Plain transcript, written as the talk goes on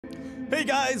Hey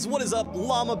guys, what is up?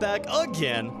 Llama back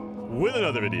again with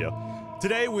another video.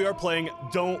 Today we are playing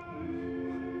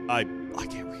I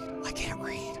can't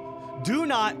read. Do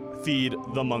not feed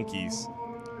the monkeys.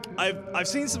 I've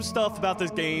seen some stuff about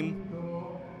this game,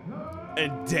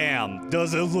 and damn,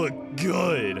 does it look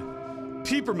good.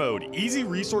 Peeper mode, easy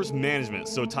resource management,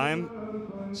 so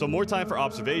more time for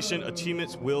observation.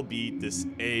 Achievements will be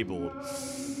disabled.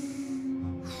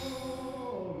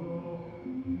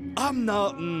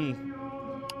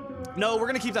 No, we're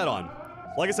gonna keep that on.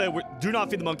 Like I said, do not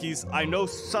feed the monkeys. I know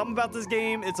some about this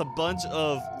game. It's a bunch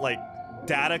of like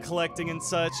data collecting and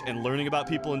such, and learning about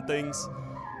people and things.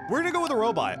 We're gonna go with a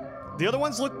robot. The other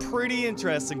ones look pretty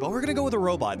interesting, but we're gonna go with a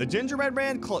robot. The gingerbread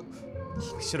man. We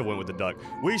should have went with the duck.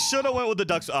 We should have went with the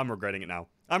duck. So I'm regretting it now.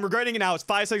 It's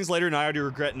 5 seconds later, and I already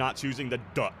regret not choosing the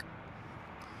duck.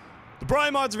 The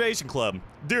Prime Observation Club.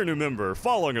 Dear new member,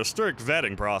 following a strict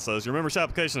vetting process, your membership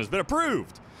application has been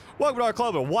approved. Welcome to our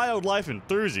club of wildlife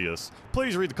enthusiasts.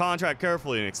 Please read the contract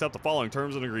carefully and accept the following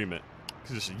terms and agreement.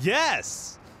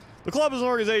 Yes! The club is an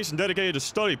organization dedicated to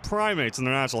study primates in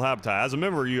their natural habitat. As a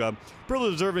member, you have privilege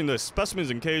of observing the specimens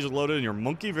and cages loaded in your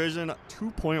Monkey Vision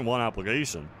 2.1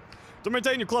 application. To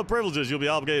maintain your club privileges, you'll be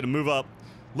obligated to move up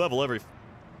one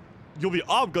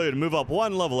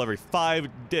level every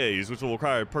 5 days, which will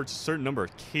require you to purchase a certain number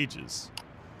of cages.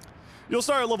 You'll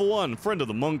start at level 1, Friend of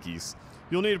the Monkeys.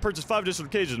 You'll need to purchase 5 additional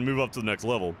cages to move up to the next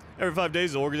level. Every 5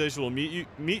 days, the organization will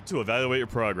meet to evaluate your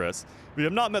progress. If you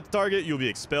have not met the target, you'll be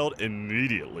expelled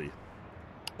immediately.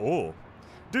 Oh.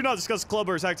 Do not discuss the club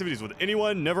or its activities with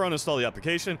anyone, never uninstall the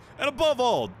application, and above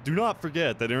all, do not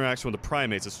forget that interaction with the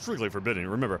primates is strictly forbidden.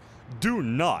 Remember, do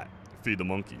not feed the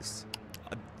monkeys.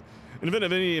 In the event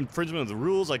of any infringement of the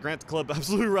rules, I grant the club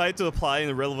absolute right to apply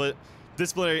the relevant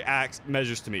disciplinary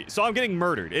measures to me. So I'm getting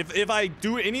murdered. If I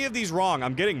do any of these wrong,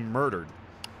 I'm getting murdered.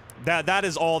 That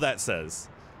is all that says.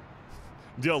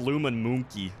 The Llama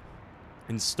Monkey.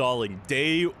 Installing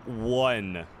day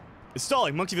 1.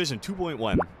 Installing Monkey Vision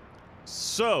 2.1.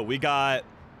 So we got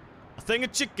a thing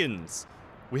of chickens.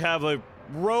 We have a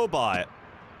robot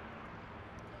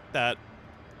that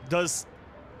does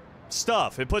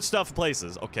stuff. It puts stuff in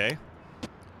places. Okay.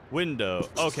 Window.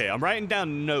 Okay, I'm writing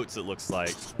down notes, it looks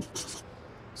like.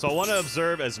 So I want to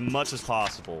observe as much as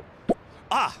possible.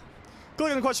 Click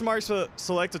on the question mark to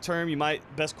select a term you might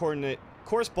best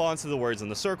corresponds to the words in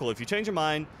the circle. If you change your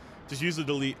mind, just use the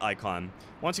delete icon.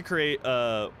 Once created,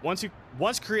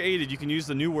 you can use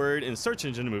the new word in the search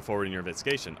engine to move forward in your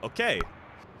investigation. Okay.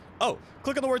 Oh,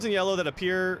 click on the words in yellow that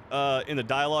appear in the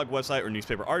dialogue, website, or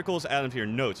newspaper articles. Add them to your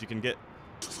notes. You can get...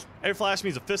 Every flash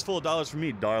means a fistful of dollars for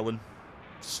me, darling.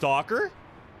 Stalker?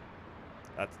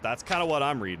 That's kind of what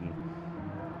I'm reading.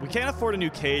 We can't afford a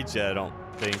new cage yet, I don't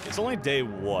think. It's only day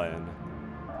 1.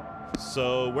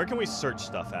 So, where can we search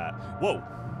stuff at? Whoa.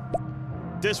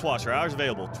 Dishwasher, hours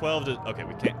available, 12 to... Okay,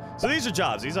 we can't... So these are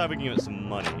jobs. These are having given us some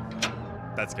money.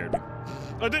 That scared me.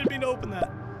 I didn't mean to open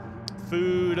that.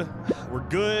 Food. We're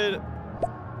good.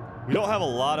 We don't have a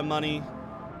lot of money.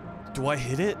 Do I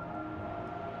hit it?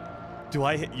 You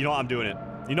know what? I'm doing it.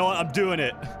 You know what? I'm doing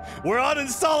it. We're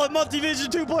uninstalling Monkey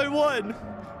Vision 2.1.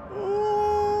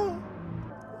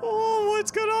 Oh,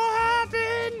 what's gonna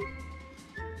happen?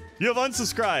 You have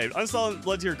unsubscribed. Uninstalling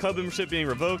led to your club membership being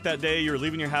revoked. That day you were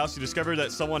leaving your house, you discovered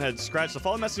that someone had scratched the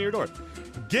following message on your door.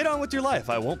 Get on with your life.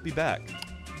 I won't be back.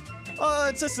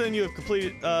 Since then you have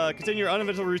continue your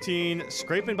uneventful routine,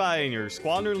 scraping by in your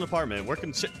squandering apartment,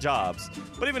 working shit jobs.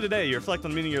 But even today, you reflect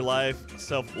on the meaning of your life.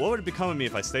 What would it become of me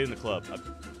if I stayed in the club?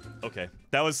 Okay,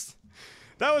 that was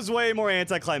way more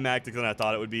anticlimactic than I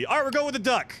thought it would be. All right, we're going with the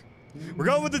duck. We're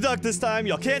going with the duck this time.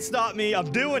 Y'all can't stop me.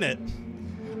 I'm doing it.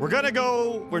 We're not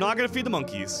gonna feed the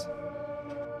monkeys.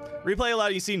 Replay allowed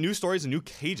you see new stories and new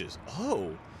cages.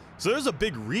 Oh, so there's a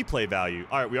big replay value.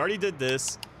 All right, we already did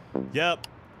this. Yep.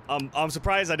 I'm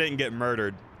surprised I didn't get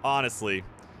murdered, honestly.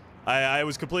 I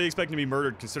was completely expecting to be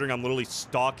murdered considering I'm literally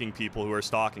stalking people who are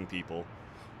stalking people.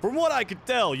 From what I could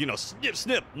tell, you know, snip,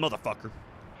 snip, motherfucker.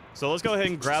 So let's go ahead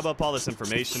and grab up all this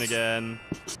information again.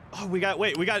 Oh, we got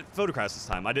photographs this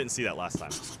time. I didn't see that last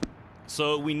time.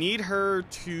 So we need her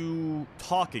to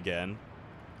talk again.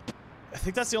 I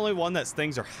think that's the only one that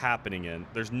things are happening in.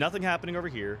 There's nothing happening over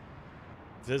here.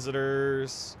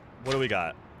 Visitors. What do we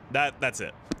got? That's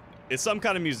it. It's some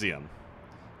kind of museum.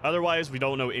 Otherwise, we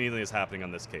don't know anything that's happening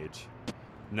on this cage.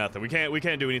 Nothing. We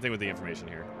can't do anything with the information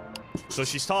here. So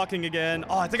she's talking again.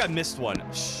 Oh, I think I missed one.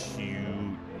 Shoot.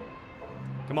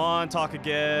 Come on, talk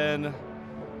again.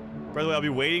 By the way, I'll be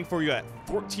waiting for you at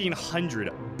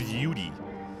 1400 beauty.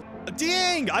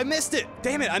 Dang, I missed it.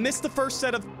 Damn it, I missed the first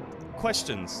set of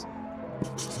questions.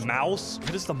 Mouse?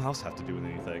 What does the mouse have to do with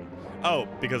anything? Oh,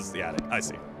 because it's the attic. I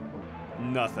see.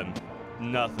 Nothing.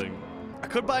 Nothing. I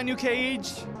could buy a new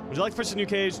cage. Would you like to purchase a new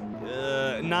cage?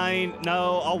 9.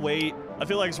 No, I'll wait. I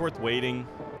feel like it's worth waiting.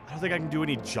 I don't think I can do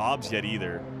any jobs yet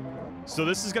either. So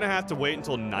this is gonna have to wait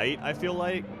until night, I feel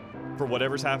like, for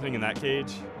whatever's happening in that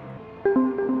cage.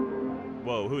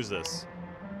 Whoa, who's this?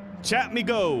 Chat me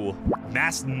go.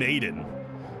 Masked Maiden.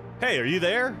 Hey, are you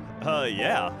there?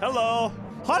 Yeah. Hello.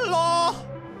 Hello.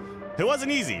 It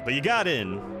wasn't easy, but you got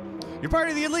in. You're part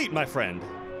of the elite, my friend.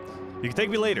 You can take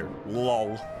me later.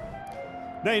 Lol.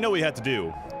 Now you know what you have to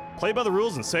do. Play by the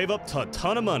rules and save up to a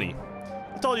ton of money.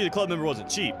 I told you the club member wasn't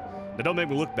cheap. Now don't make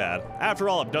me look bad. After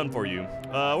all I've done for you.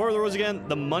 What were the rules again?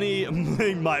 The money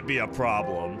might be a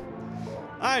problem.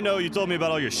 I know you told me about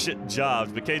all your shit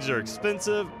jobs, but cages are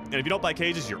expensive, and if you don't buy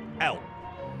cages, you're out.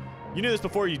 You knew this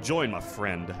before you joined, my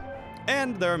friend.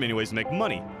 And there are many ways to make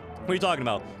money. What are you talking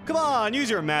about? Come on, use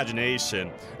your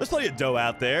imagination. There's plenty of dough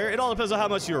out there. It all depends on how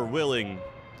much you're willing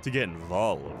to get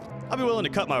involved. I'd be willing to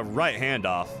cut my right hand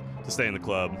off to stay in the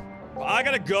club. I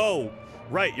gotta go.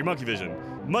 Right, your monkey vision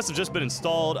must have just been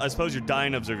installed. I suppose you're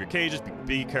dying to observe your cages.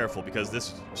 Be careful, because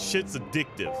this shit's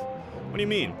addictive. What do you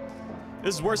mean?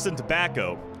 This is worse than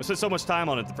tobacco. I spent so much time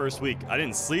on it the first week. I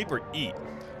didn't sleep or eat.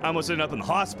 I almost ended up in the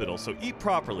hospital, so eat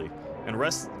properly and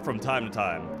rest from time to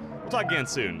time. We'll talk again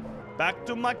soon. Back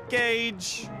to my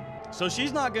cage. So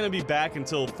she's not gonna be back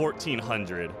until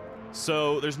 1400.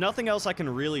 So there's nothing else I can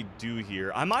really do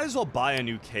here. I might as well buy a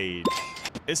new cage.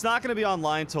 It's not gonna be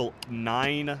online till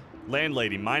 9.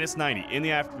 Landlady, minus 90 in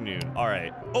the afternoon. All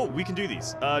right. Oh, we can do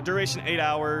these. Duration, 8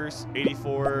 hours,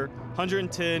 84,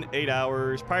 110, 8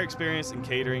 hours. Prior experience in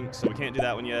catering, so we can't do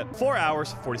that one yet. 4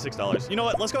 hours, $46. You know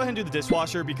what? Let's go ahead and do the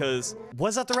dishwasher, because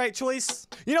was that the right choice?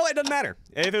 You know what? It doesn't matter.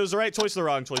 If it was the right choice or the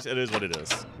wrong choice, it is what it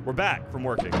is. We're back from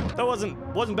working. That wasn't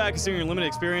bad considering your limited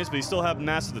experience, but you still have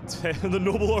mastered the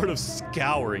noble art of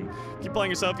scouring. Keep playing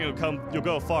yourself, you'll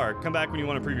go far. Come back when you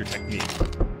want to improve your technique.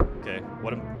 Okay,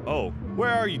 oh,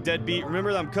 where are you, deadbeat?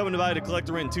 Remember that I'm coming by to collect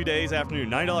the rent in 2 days, afternoon,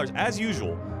 $9, as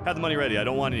usual. Have the money ready. I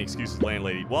don't want any excuses,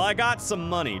 landlady. Well, I got some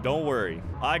money, don't worry.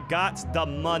 I got the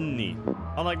money.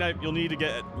 Unlike night, you'll need to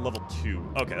get level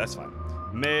 2. Okay, that's fine.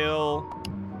 Mail.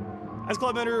 As a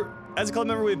club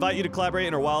member, we invite you to collaborate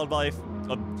in our wildlife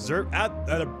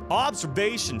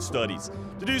observation studies.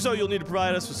 To do so, you'll need to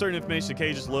provide us with certain information to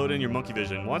cages load in your monkey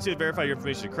vision. Once you have verified your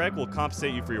information is correct, we'll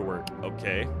compensate you for your work.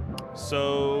 Okay.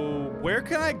 So, where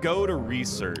can I go to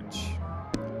research?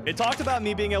 It talked about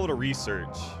me being able to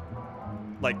research.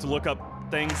 Like, to look up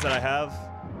things that I have.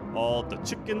 All the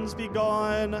chickens be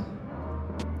gone.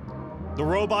 The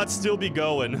robots still be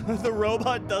going. The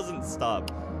robot doesn't stop.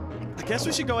 I guess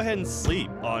we should go ahead and sleep,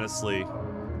 honestly.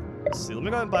 Let's see, let me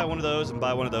go ahead and buy one of those and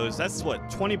buy one of those. That's what,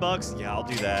 20 bucks? Yeah, I'll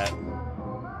do that.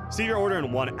 Receive your order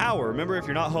in 1 hour. Remember, if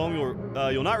you're not home,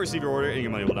 you'll not receive your order and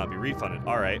your money will not be refunded.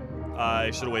 All right.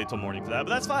 I should have waited till morning for that, but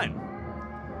that's fine.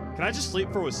 Can I just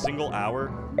sleep for a single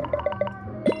hour?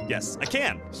 Yes, I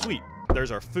can. Sweet. There's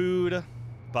our food.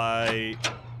 By...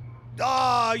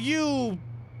 Ah, you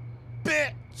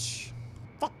bitch!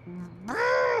 Fuck.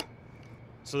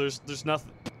 So there's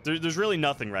nothing. There's really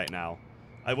nothing right now.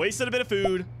 I wasted a bit of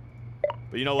food,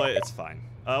 but you know what? It's fine.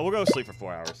 We'll go sleep for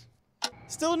 4 hours.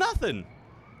 Still nothing.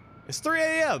 It's 3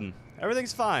 a.m.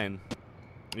 Everything's fine.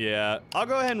 Yeah, I'll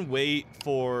go ahead and wait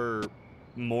for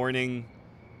morning,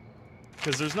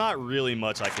 because there's not really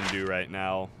much I can do right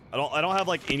now. I don't have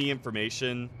like any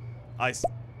information. I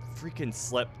freaking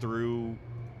slept through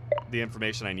the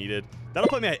information I needed. That'll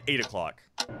put me at 8 o'clock.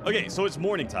 Okay, so it's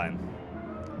morning time.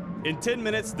 In 10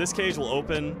 minutes, this cage will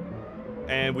open,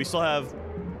 and we still have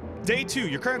day 2.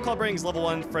 Your current club ranking is level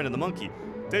 1, friend of the monkey.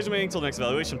 Days remaining until next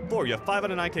evaluation. 4. You have 5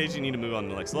 out of 9 cages. You need to move on to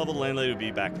the next level. The landlady will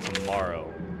be back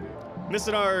tomorrow.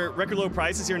 Missing our record low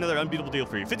prices here. Another unbeatable deal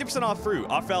for you. 50% off fruit.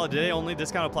 Offer valid today only.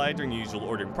 Discount applied during the usual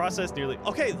ordering process. Nearly.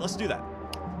 Okay, let's do that.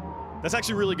 That's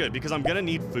actually really good because I'm gonna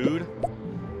need food.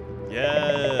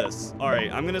 Yes. All right,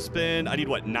 I'm gonna spend. I need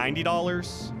what,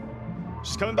 $90?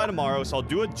 She's coming by tomorrow, so I'll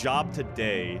do a job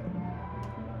today.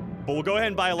 But we'll go ahead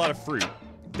and buy a lot of fruit.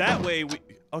 That way we.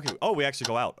 Okay. Oh, we actually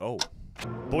go out. Oh.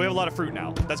 But we have a lot of fruit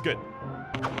now. That's good.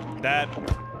 That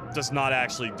does not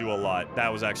actually do a lot.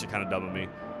 That was actually kind of dumb of me.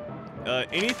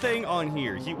 Anything on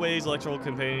here? Heat waves, electrical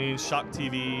companions, shock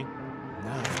TV.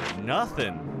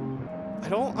 Nothing. I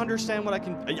don't understand what I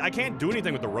can... I can't do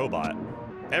anything with the robot.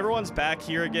 Everyone's back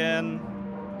here again,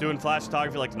 doing flash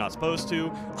photography like they're not supposed to.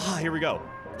 Ah, here we go.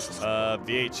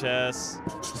 VHS.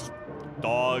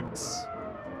 Dogs.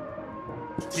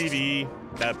 TV.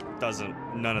 That doesn't...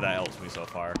 None of that helps me so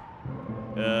far.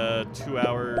 2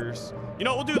 hours. You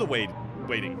know, we'll do the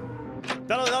waiting.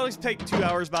 That'll just take 2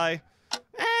 hours by.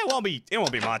 It won't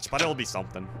be much, but it'll be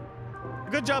something.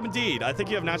 Good job indeed. I think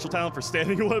you have natural talent for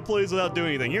standing in one place without doing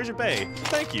anything. Here's your pay.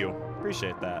 Thank you.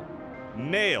 Appreciate that.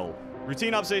 Mail.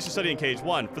 Routine observation study in cage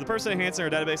 1. For the person enhancing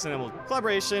our database and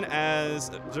collaboration as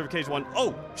observer cage 1.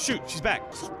 Oh, shoot, she's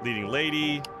back. Leading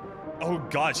lady. Oh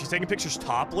god, she's taking pictures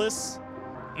topless?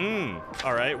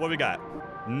 Alright, what we got?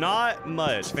 Not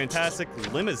much. Fantastic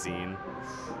limousine.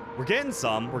 We're getting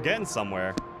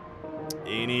somewhere.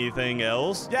 Anything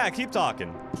else? Yeah, keep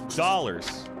talking.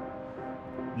 Dollars.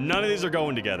 None of these are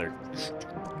going together.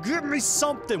 Give me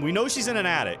something. We know she's in an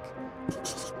attic.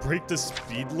 Break the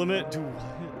speed limit? Do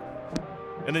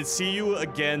what? And then see you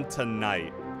again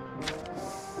tonight.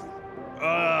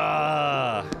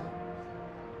 That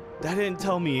didn't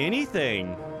tell me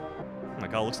anything. Oh my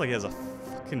god, looks like he has a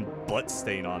fucking butt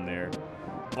stain on there.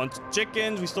 Bunch of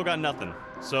chickens, we still got nothing.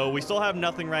 So we still have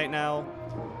nothing right now.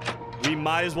 We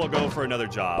might as well go for another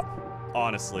job,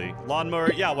 honestly.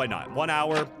 Lawnmower, yeah, why not? 1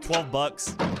 hour, 12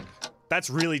 bucks. That's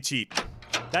really cheap.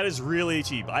 That is really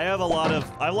cheap. I have a lot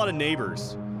of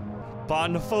neighbors.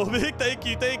 Bondophobic,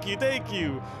 thank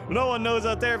you. No one knows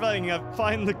out there if I can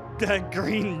find that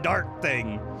green dart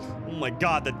thing. Oh my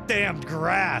god, the damned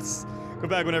grass. Go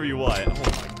back whenever you want. Oh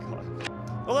my god.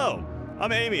 Hello,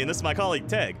 I'm Amy, and this is my colleague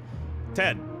Ted,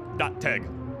 not Teg.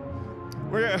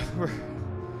 We're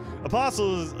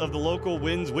apostles of the local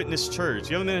Winds Witness Church.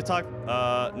 You have a minute to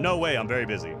talk? No way, I'm very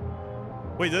busy.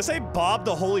 Wait, did it say Bob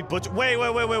the Holy Butcher? Wait.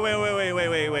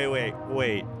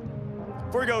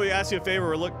 Before we go, we ask you a favor.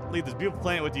 We'll leave this beautiful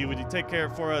plant with you. Would you take care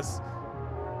of it for us?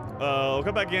 We'll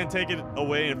come back again and take it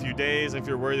away in a few days if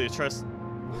you're worthy to trust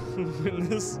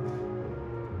witness.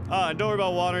 And don't worry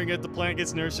about watering it. The plant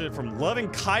gets nourished from loving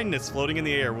kindness floating in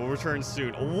the air. We'll return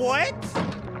soon. What?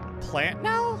 Plant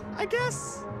now, I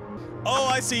guess? Oh,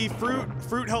 I see.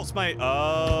 Fruit helps my...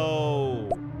 Oh.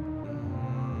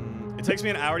 It takes me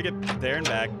an hour to get there and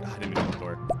back. I didn't mean to open the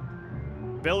door.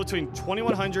 Bail between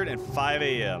 2100 and 5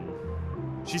 a.m.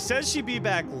 She says she'd be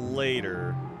back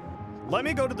later. Let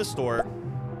me go to the store.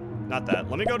 Not that.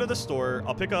 Let me go to the store.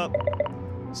 I'll pick up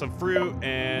some fruit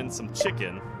and some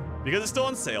chicken because it's still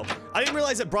on sale. I didn't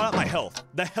realize it brought up my health.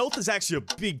 The health is actually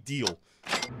a big deal.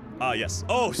 Yes.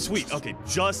 Oh, sweet. Okay,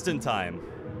 just in time.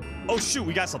 Oh, shoot.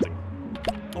 We got something.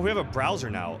 Oh, we have a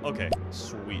browser now. Okay,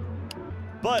 sweet.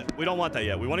 But we don't want that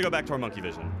yet. We want to go back to our monkey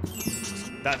vision.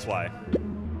 That's why.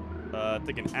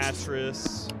 Thinking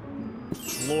Atris.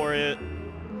 Explore it.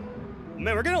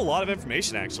 Man, we're getting a lot of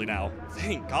information actually now.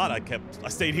 Thank God I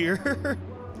stayed here.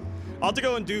 I'll have to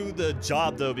go and do the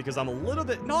job though because I'm a little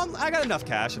bit, I got enough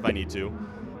cash if I need to.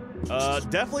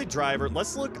 Definitely driver.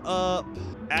 Let's look up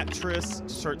Atris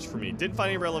search for me. Didn't find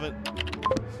any relevant.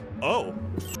 Oh,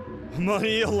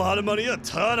 money, a lot of money, a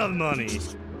ton of money.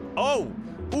 Oh,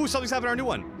 ooh, something's happened to our new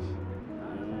one.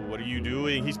 Ooh, what are you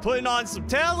doing? He's putting on some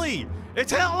telly.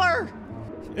 It's Hitler.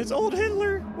 It's old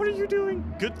Hitler. What are you doing?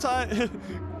 Good time.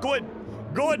 Good.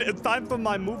 It's time for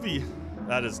my movie.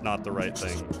 That is not the right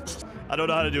thing. I don't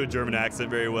know how to do a German accent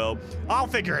very well. I'll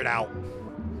figure it out.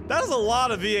 That is a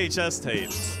lot of VHS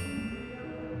tapes.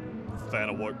 Fan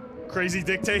of what? Crazy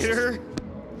Dictator?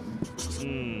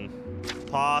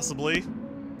 Possibly.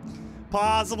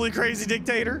 Possibly Crazy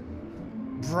Dictator.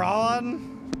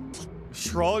 Braun?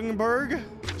 Schroenberg?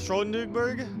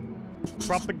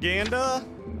 Propaganda?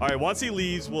 All right, once he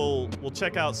leaves, we'll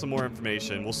check out some more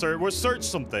information. We'll search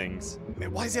some things.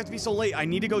 Man, why does he have to be so late? I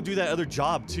need to go do that other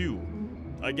job too.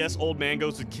 I guess old man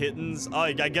goes with kittens.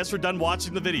 I guess we're done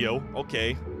watching the video.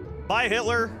 Okay. Bye,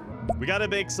 Hitler. We gotta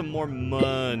make some more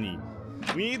money.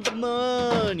 We need the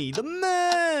money. The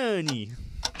money.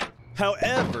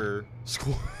 However,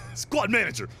 squad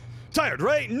manager. Tired,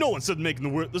 right? No one said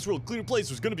making this world a cleaner place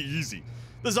was gonna be easy.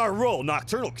 This is our role,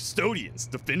 nocturnal custodians,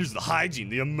 defenders of the hygiene,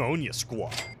 the ammonia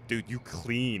squad. Dude, you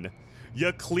clean.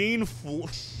 You clean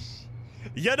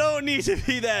You don't need to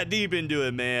be that deep into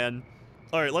it, man.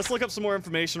 All right, let's look up some more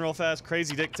information real fast.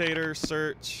 Crazy Dictator,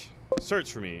 search.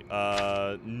 Search for me.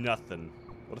 Nothing.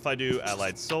 What if I do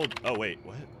allied soldier? Oh, wait,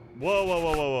 what? Whoa.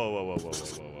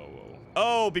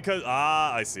 Oh, because,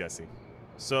 I see.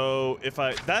 So if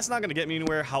that's not gonna get me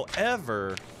anywhere.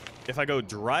 However, if I go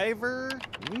driver,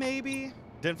 maybe?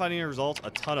 Didn't find any results. A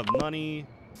ton of money.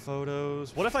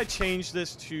 Photos. What if I change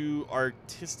this to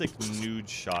artistic nude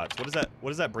shots? What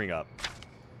does that bring up?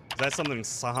 Is that something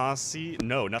saucy?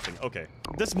 No, nothing. Okay.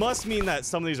 This must mean that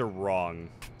some of these are wrong.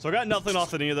 So I got nothing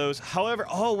off any of those. However,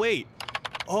 oh wait.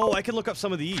 Oh, I can look up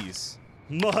some of these.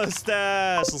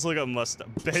 Mustache. Let's look up mustache.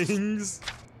 Bangs.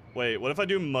 Wait, what if I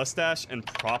do mustache and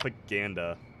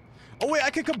propaganda? Oh wait, I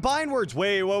could combine words.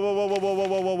 Wait,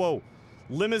 whoa.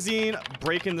 Limousine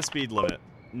breaking the speed limit.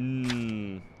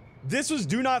 This was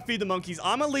do not feed the monkeys.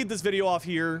 I'm gonna leave this video off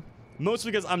here,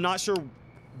 mostly because I'm not sure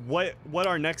what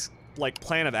our next like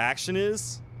plan of action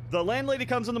is. The landlady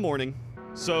comes in the morning,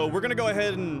 so we're gonna go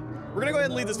ahead and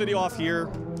leave this video off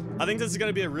here. I think this is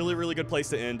gonna be a really good place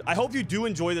to end. I hope you do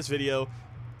enjoy this video.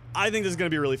 I think this is gonna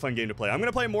be a really fun game to play. I'm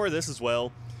gonna play more of this as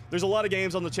well. There's a lot of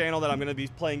games on the channel that I'm gonna be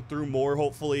playing through more,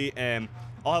 hopefully, and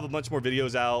I'll have a bunch more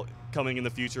videos out coming in the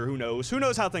future. Who knows? Who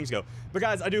knows how things go? But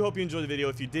guys, I do hope you enjoyed the video.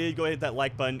 If you did, go ahead and hit that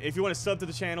like button. If you want to sub to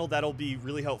the channel, that'll be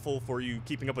really helpful for you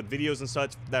keeping up with videos and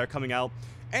such that are coming out.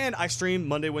 And I stream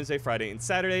Monday, Wednesday, Friday, and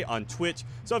Saturday on Twitch.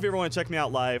 So if you ever want to check me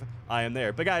out live, I am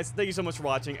there. But guys, thank you so much for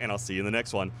watching, and I'll see you in the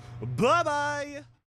next one. Bye-bye!